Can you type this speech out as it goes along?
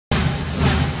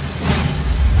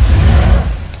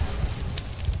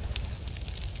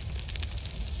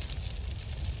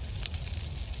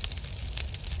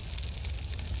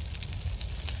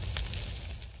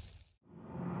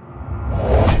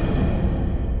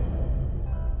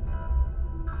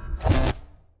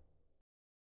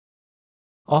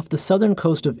Off the southern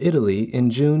coast of Italy in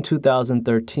June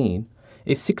 2013,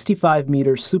 a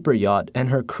 65-meter superyacht and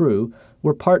her crew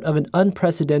were part of an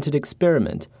unprecedented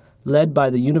experiment led by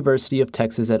the University of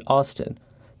Texas at Austin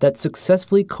that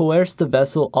successfully coerced the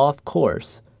vessel off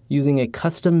course using a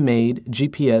custom-made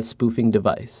GPS spoofing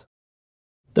device.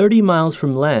 30 miles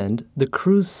from land, the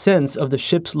crew's sense of the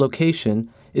ship's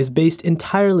location is based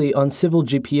entirely on civil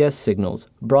GPS signals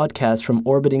broadcast from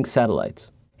orbiting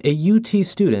satellites. A UT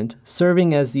student,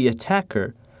 serving as the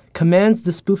attacker, commands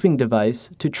the spoofing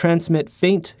device to transmit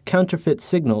faint counterfeit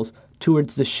signals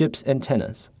towards the ship's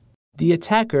antennas. The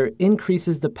attacker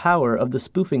increases the power of the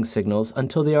spoofing signals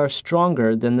until they are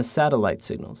stronger than the satellite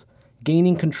signals,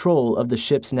 gaining control of the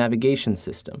ship's navigation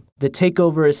system. The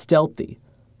takeover is stealthy.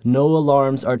 No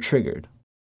alarms are triggered.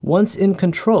 Once in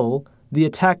control, the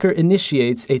attacker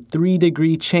initiates a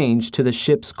 3-degree change to the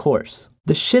ship's course.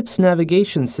 The ship's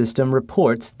navigation system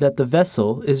reports that the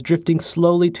vessel is drifting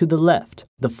slowly to the left.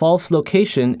 The false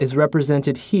location is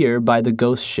represented here by the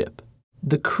ghost ship.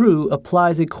 The crew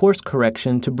applies a course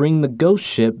correction to bring the ghost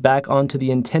ship back onto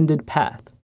the intended path.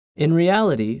 In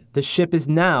reality, the ship is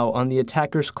now on the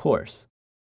attacker's course.